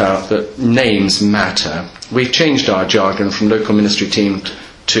point out that names matter. We've changed our jargon from local ministry team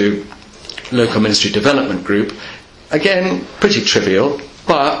to local ministry development group. Again, pretty trivial,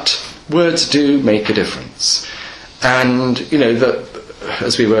 but words do make a difference. And,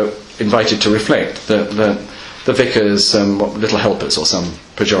 as we were invited to reflect, the vicars, little helpers, or some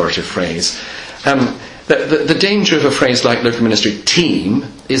pejorative phrase, the danger of a phrase like local ministry team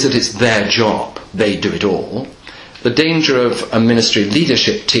is that it's their job. They do it all. The danger of a ministry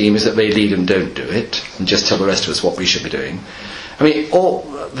leadership team is that they lead and don't do it, and just tell the rest of us what we should be doing. I mean,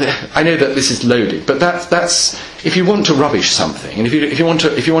 I know that this is loaded, but that's if you want to rubbish something, and if you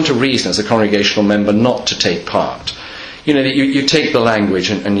want to reason as a congregational member not to take part, you take the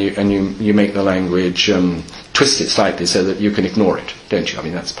language and you make the language twist it slightly so that you can ignore it, don't you? I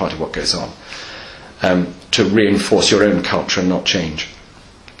mean, that's part of what goes on, to reinforce your own culture and not change.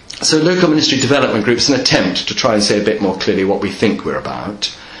 So local ministry development groups, an attempt to try and say a bit more clearly what we think we're about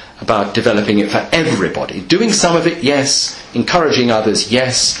developing it for everybody. Doing some of it, yes. Encouraging others,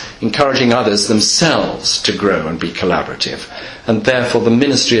 yes. Encouraging others themselves to grow and be collaborative. And therefore the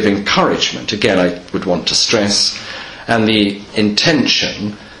ministry of encouragement, again I would want to stress, and the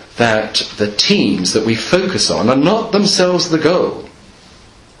intention that the teams that we focus on are not themselves the goal.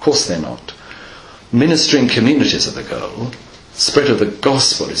 Of course they're not. Ministering communities are the goal. Spread of the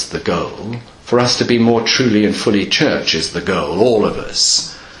gospel is the goal. For us to be more truly and fully church is the goal, all of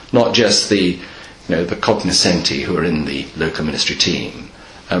us. Not just the cognoscenti who are in the local ministry team.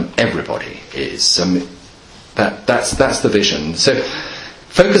 Everybody is. That's the vision. So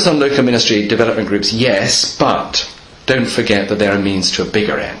focus on local ministry development groups, yes, but don't forget that they're a means to a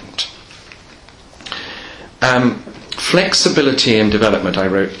bigger end. Flexibility in development I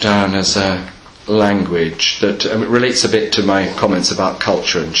wrote down as a language that relates a bit to my comments about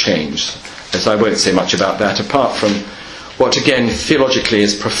culture and change. As I won't say much about that, apart from what again theologically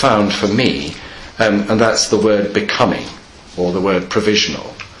is profound for me, and that's the word becoming, or the word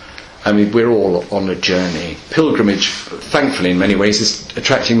provisional. I mean, we're all on a journey. Pilgrimage, thankfully in many ways, is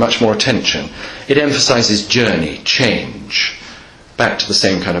attracting much more attention. It emphasises journey, change, back to the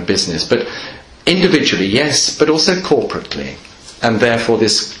same kind of business. But individually, yes, but also corporately. And therefore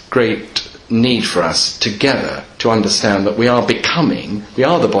this great need for us together to understand that we are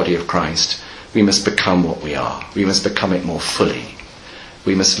the body of Christ. We must become what we are. We must become it more fully.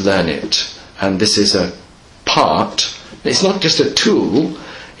 We must learn it. And this is a part, it's not just a tool,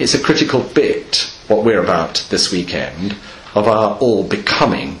 it's a critical bit, what we're about this weekend, of our all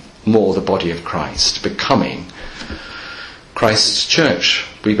becoming more the body of Christ. Becoming Christ's church.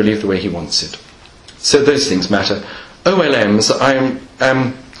 We believe the way he wants it. So those things matter. OLMs,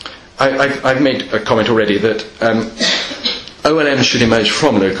 I've made a comment already that OLMs should emerge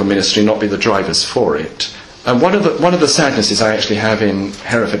from local ministry, not be the drivers for it. And one of the sadnesses I actually have in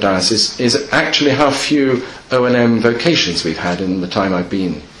Hereford Diocese is actually how few OLM vocations we've had in the time I've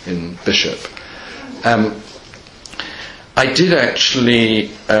been in bishop. I did actually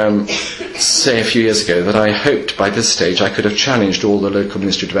say a few years ago that I hoped by this stage I could have challenged all the local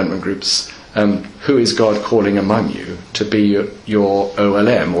ministry development groups, who is God calling among you to be your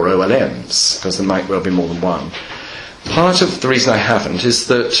OLM or OLMs, because there might well be more than one. Part of the reason I haven't is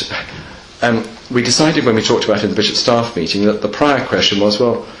that we decided when we talked about it in the bishop's staff meeting that the prior question was,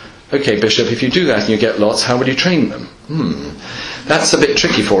 well, okay, Bishop, if you do that and you get lots, how will you train them? That's a bit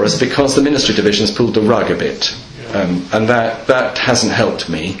tricky for us because the ministry division's pulled the rug a bit. And that hasn't helped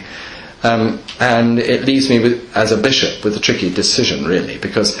me. And it leaves me, as a bishop, with a tricky decision, really,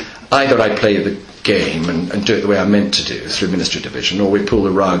 because either I play the game and do it the way I'm meant to do through ministry division, or we pull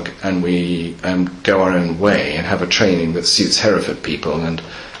the rug and we go our own way and have a training that suits Hereford people and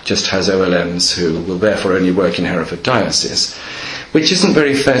just has OLMs who will therefore only work in Hereford Diocese, which isn't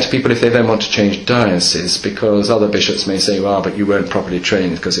very fair to people if they then want to change diocese, because other bishops may say, well, but you weren't properly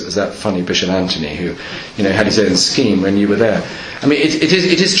trained because it was that funny Bishop Anthony who, had his own scheme when you were there. I mean, it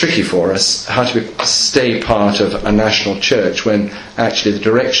is tricky for us how to stay part of a national church when actually the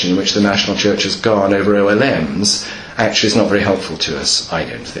direction in which the national church has gone over OLMs actually is not very helpful to us, I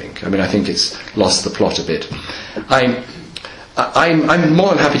don't think. I mean, I think it's lost the plot a bit. I'm more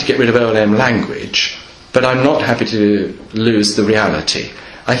than happy to get rid of OLM language, but I'm not happy to lose the reality.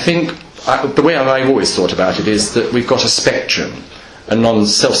 I think the way I've always thought about it is that we've got a spectrum, a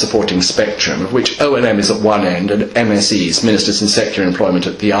non-self-supporting spectrum, of which OLM is at one end and MSEs, ministers in secular employment,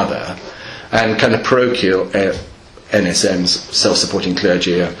 at the other, and kind of parochial NSMs, self-supporting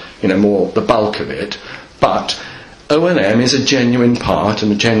clergy, are more the bulk of it. But OLM is a genuine part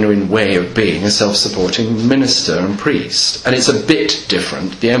and a genuine way of being a self-supporting minister and priest, and it's a bit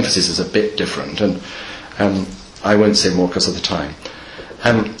different. The emphasis is a bit different, and I won't say more because of the time.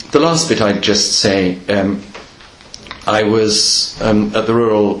 The last bit I'd just say, I was at the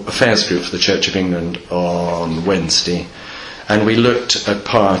Rural Affairs Group for the Church of England on Wednesday, and we looked at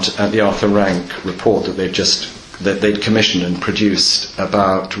the Arthur Rank report that they'd commissioned and produced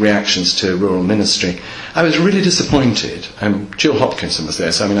about reactions to rural ministry. I was really disappointed. Jill Hopkinson was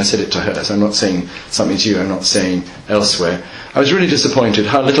there, so I said it to her, so I'm not saying something to you, I'm not saying elsewhere. I was really disappointed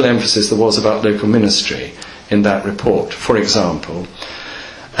how little emphasis there was about local ministry in that report, for example.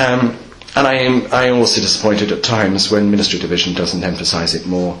 And I am also disappointed at times when ministry division doesn't emphasise it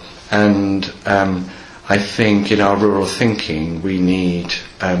more. And I think in our rural thinking we need...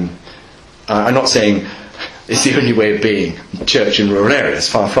 I'm not saying it's the only way of being church in rural areas,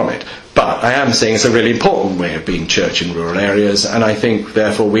 far from it. But I am saying it's a really important way of being church in rural areas, and I think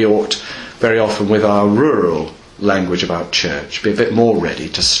therefore we ought very often with our rural language about church be a bit more ready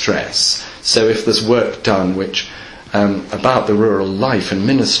to stress. So if there's work done which about the rural life and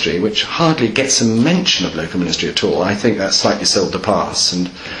ministry which hardly gets a mention of local ministry at all, I think that's slightly sold the pass. And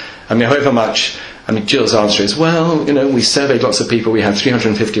however much... Jill's answer is, well, we surveyed lots of people, we had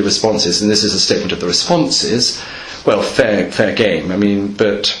 350 responses, and this is a statement of the responses. Well, fair game.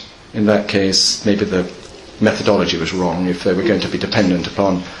 But in that case, maybe the methodology was wrong if they were going to be dependent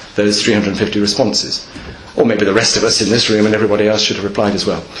upon those 350 responses. Or maybe the rest of us in this room and everybody else should have replied as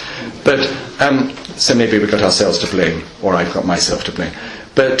well. But, so maybe we've got ourselves to blame, or I've got myself to blame.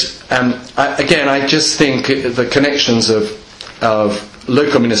 But, I just think the connections of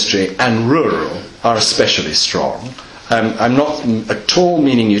local ministry and rural are especially strong. I'm not at all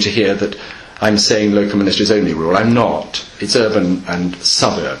meaning you to hear that I'm saying local ministry is only rural. I'm not. It's urban and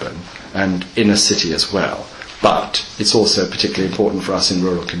suburban and inner city as well. But it's also particularly important for us in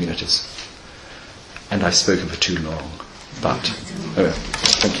rural communities. And I've spoken for too long. But,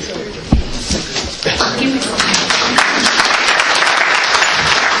 thank you.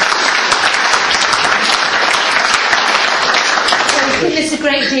 There's a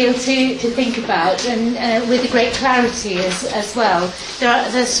great deal to think about, and with a great clarity as well.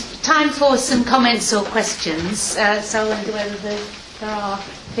 There's time for some comments or questions, so I wonder whether there are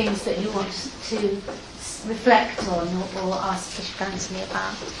things that you want to reflect on or ask Bishop Anthony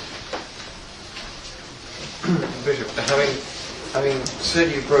about. Bishop, having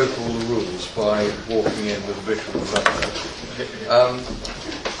said you broke all the rules by walking in with the Bishop of London,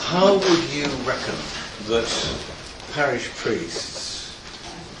 how would you reckon that parish priests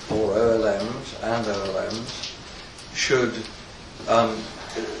or OLMs and OLMs should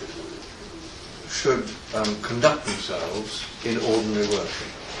should conduct themselves in ordinary worship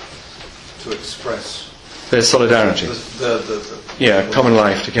to express their solidarity. Common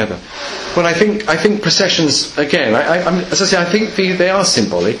life together. Well, I think processions, again, as I say, I think they are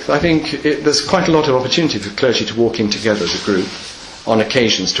symbolic. I think there's quite a lot of opportunity for clergy to walk in together as a group, on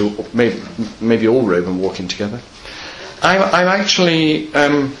occasions to maybe all robe and walk in together. I'm actually,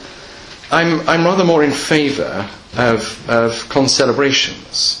 I'm rather more in favour of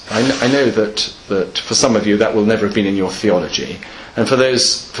concelebrations. I know that for some of you that will never have been in your theology, and for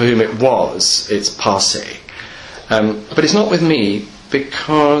those for whom it was, it's passé. But it's not with me,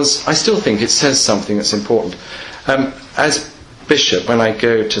 because I still think it says something that's important. As bishop, when I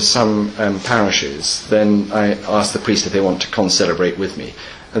go to some parishes, then I ask the priest if they want to concelebrate with me.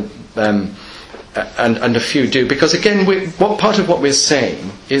 And a few do, because again, part of what we're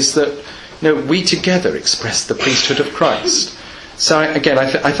saying is that we together express the priesthood of Christ. So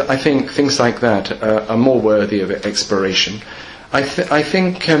I think things like that are more worthy of exploration. I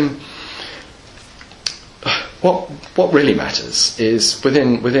think what really matters is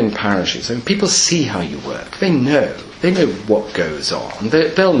within parishes. I mean, people see how you work. They know what goes on.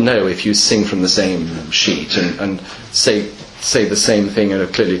 They'll know if you sing from the same sheet and say the same thing and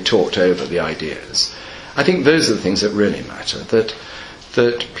have clearly talked over the ideas. I think those are the things that really matter.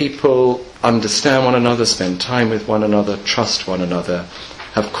 That people understand one another, spend time with one another, trust one another,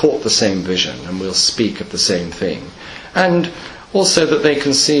 have caught the same vision, and will speak of the same thing. And also that they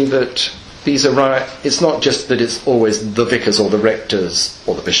can see that these are right. It's not just that it's always the vicar's or the rector's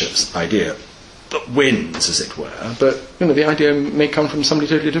or the bishop's idea that wins, as it were, but the idea may come from somebody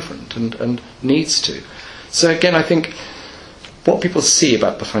totally different and needs to. So again, I think what people see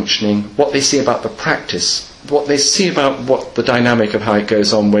about the functioning, what they see about the practice, what they see about what the dynamic of how it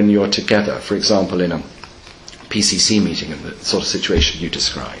goes on when you're together, for example, in a PCC meeting and the sort of situation you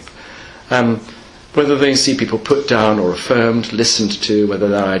describe. Whether they see people put down or affirmed, listened to, whether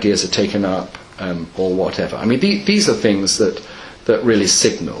their ideas are taken up, or whatever. I mean, these are things that really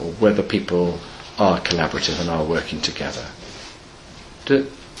signal whether people are collaborative and are working together.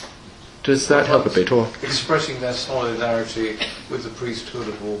 Does that help a bit? Or expressing their solidarity with the priesthood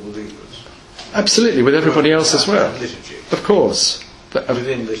of all believers? Absolutely, with everybody else as well. Liturgy. Of course.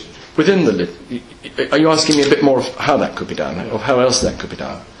 Within liturgy. Within the liturgy. Are you asking me a bit more of how that could be done, or how else that could be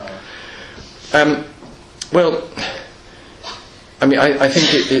done? Well, I mean, I think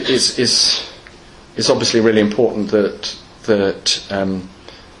it's obviously really important that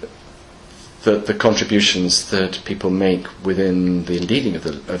the contributions that people make within the leading of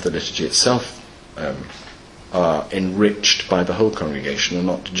the liturgy itself are enriched by the whole congregation and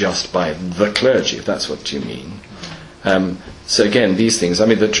not just by the clergy, if that's what you mean. So again, these things, I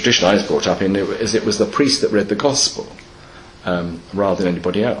mean, the tradition I was brought up in is it was the priest that read the gospel rather than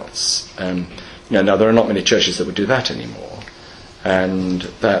anybody else. Now there are not many churches that would do that anymore, and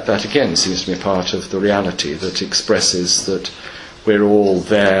that again seems to be part of the reality that expresses that we're all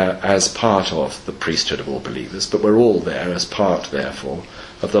there as part of the priesthood of all believers, but we're all there as part, therefore,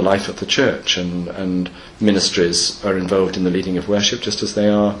 of the life of the church, and ministries are involved in the leading of worship just as they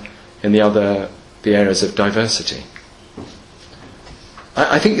are in the areas of diversity.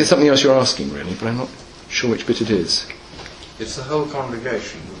 I think there's something else you're asking, really, but I'm not sure which bit it is. It's the whole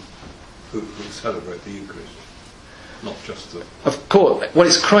congregation who celebrate the Eucharist, not just the... Of course. Well,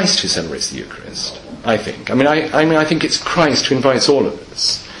 it's Christ who celebrates the Eucharist, I think. I think it's Christ who invites all of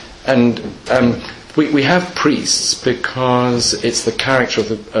us. And we have priests because it's the character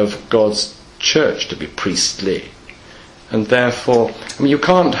of God's church to be priestly. And therefore, you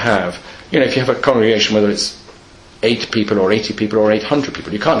can't have, if you have a congregation, whether it's 8 people or 80 people or 800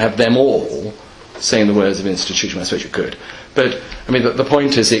 people, you can't have them all saying the words of institution. I suppose you could. But, the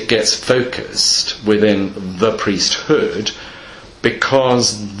point is it gets focused within the priesthood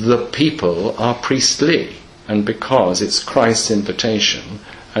because the people are priestly, and because it's Christ's invitation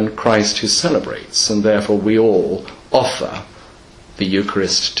and Christ who celebrates, and therefore we all offer the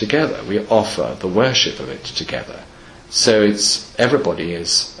Eucharist together. We offer the worship of it together. So everybody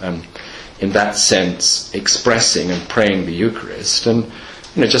is, in that sense, expressing and praying the Eucharist, and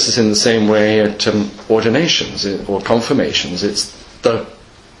just as in the same way at ordinations or confirmations, it's the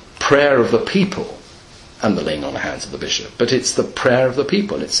prayer of the people and the laying on of hands of the bishop, but it's the prayer of the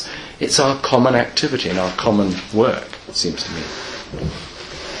people. It's our common activity and our common work, it seems to me.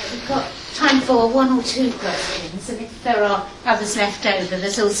 We've got time for 1 or 2 questions, and if there are others left over,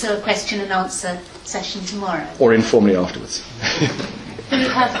 there's also a question and answer session tomorrow. Or informally afterwards. Do you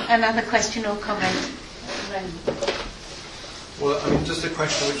have another question or comment? Well, I mean, just a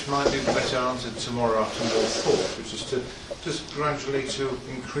question which might be better answered tomorrow after more thought, which is to just gradually to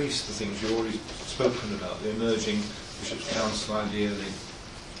increase the things you've already spoken about, the emerging Bishop's Council idea,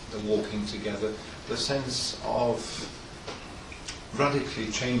 the walking together, the sense of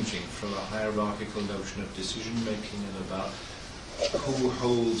radically changing from a hierarchical notion of decision-making and about who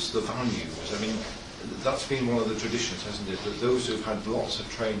holds the values. I mean, that's been one of the traditions, hasn't it, that those who've had lots of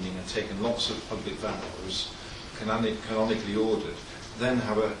training and taken lots of public vows, canonically ordered, then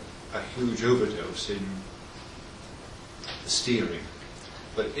have a huge overdose in steering.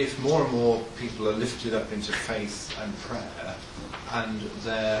 But if more and more people are lifted up into faith and prayer, and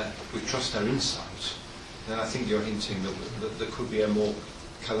we trust their insight, then I think you're hinting that there could be a more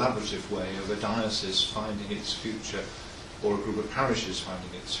collaborative way of a diocese finding its future, or a group of parishes finding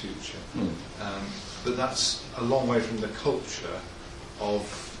its future. But that's a long way from the culture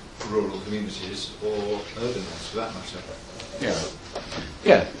of rural communities or urban ones, for that matter.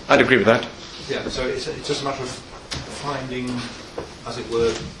 Yeah, I'd agree with that. Yeah, so it's just a matter of finding, as it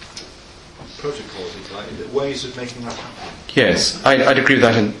were, protocols, if you like, ways of making that happen. Yes, I'd agree with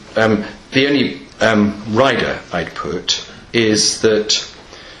that. And the only rider I'd put is that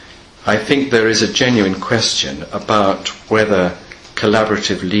I think there is a genuine question about whether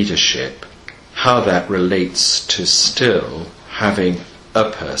collaborative leadership, how that relates to still having a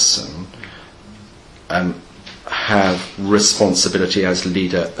person have responsibility as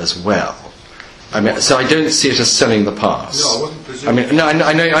leader as well. I mean, so I don't see it as selling the pass. No, I wasn't presuming. I mean, no,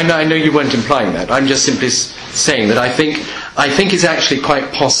 I know you weren't implying that. I'm just simply saying that I think it's actually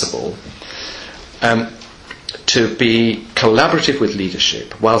quite possible to be collaborative with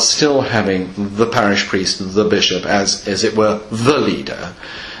leadership while still having the parish priest, the bishop, as it were, the leader.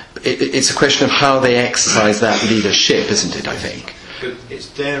 It's a question of how they exercise that leadership, isn't it, I think? But it's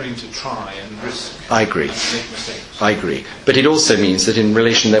daring to try and risk. I agree. And make mistakes. I agree. But it also means that in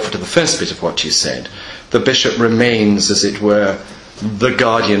relation, therefore, to the first bit of what you said, the bishop remains, as it were, the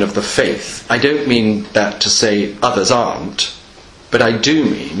guardian of the faith. I don't mean that to say others aren't, but I do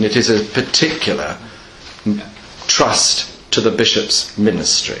mean it is a particular trust to the bishop's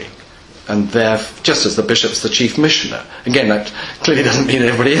ministry. And just as the bishop's the chief missioner. Again, that clearly doesn't mean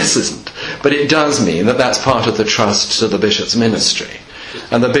everybody else isn't. But it does mean that that's part of the trust to the bishop's ministry.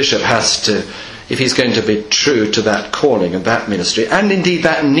 And the bishop has to, if he's going to be true to that calling and that ministry, and indeed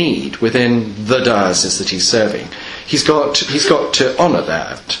that need within the diocese that he's serving, he's got to honour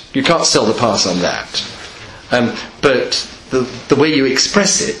that. You can't sell the pass on that. But the way you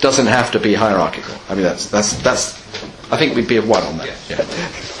express it doesn't have to be hierarchical. I mean, that's I think we'd be of one on that. Yeah.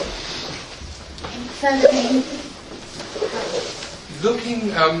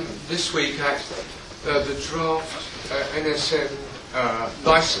 Looking this week at the draft NSM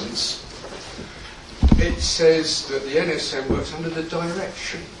licence, it says that the NSM works under the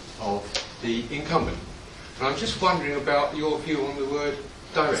direction of the incumbent. And I'm just wondering about your view on the word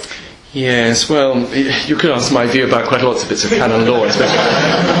direction. Yes, well, you could ask my view about quite lots of bits of canon law,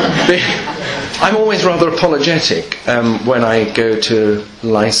 especially. I'm always rather apologetic when I go to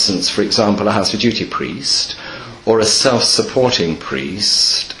license, for example, a house of duty priest or a self-supporting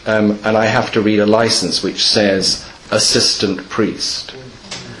priest, and I have to read a license which says assistant priest.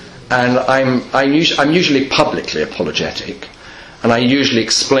 And I'm usually publicly apologetic, and I usually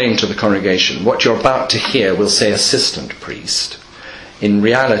explain to the congregation what you're about to hear will say assistant priest. In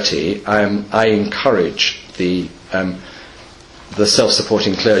reality, I encourage the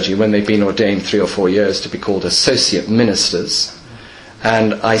self-supporting clergy, when they've been ordained 3 or 4 years, to be called associate ministers.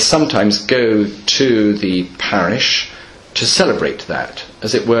 And I sometimes go to the parish to celebrate that.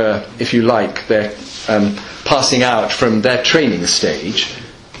 As it were, if you like, they're passing out from their training stage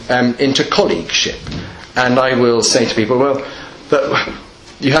into colleagueship. And I will say to people, well,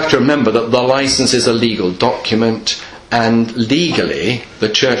 you have to remember that the licence is a legal document, and legally the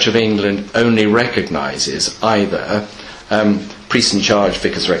Church of England only recognises either priests in charge,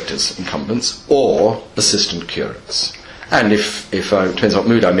 vicars, rectors, incumbents, or assistant curates. And if depends what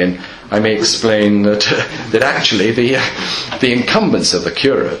mood I'm in, I may explain that actually the incumbents are the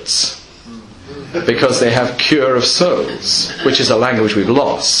curates, because they have cure of souls, which is a language we've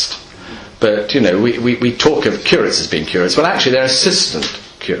lost. But, we talk of curates as being curates. Well, actually, they're assistant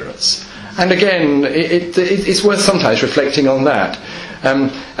curates. And again, it's worth sometimes reflecting on that.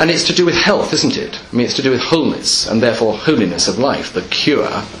 And it's to do with health, isn't it? I mean, it's to do with wholeness, and therefore holiness of life, the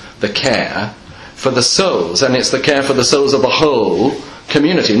cure, the care for the souls. And it's the care for the souls of the whole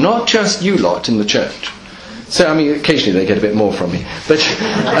community, not just you lot in the church. So, I mean, occasionally they get a bit more from me, but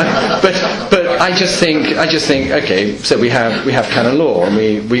I just think, okay. So we have canon law, and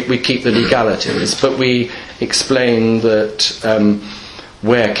we keep the legalities, but we explain that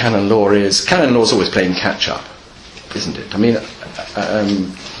where canon law is always playing catch up, isn't it? I mean,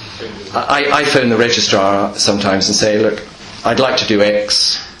 I phone the registrar sometimes and say, look, I'd like to do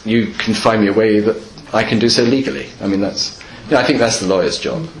X. You can find me a way that I can do so legally. I mean, I think that's the lawyer's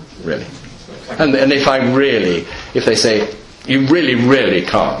job, really. And if they say you really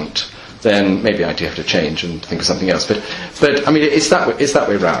can't, then maybe I do have to change and think of something else. But I mean, it's that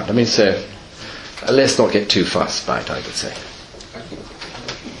way round. I mean, so let's not get too fussed by it, I would say.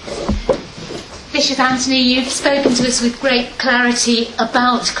 Bishop Anthony, you've spoken to us with great clarity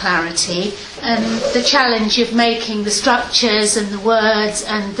about clarity and the challenge of making the structures and the words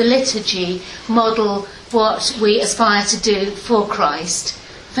and the liturgy model what we aspire to do for Christ.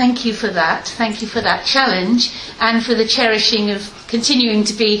 Thank you for that. Thank you for that challenge and for the cherishing of continuing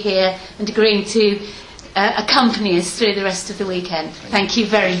to be here and agreeing to accompany us through the rest of the weekend. Thank you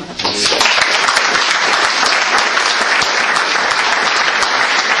very much.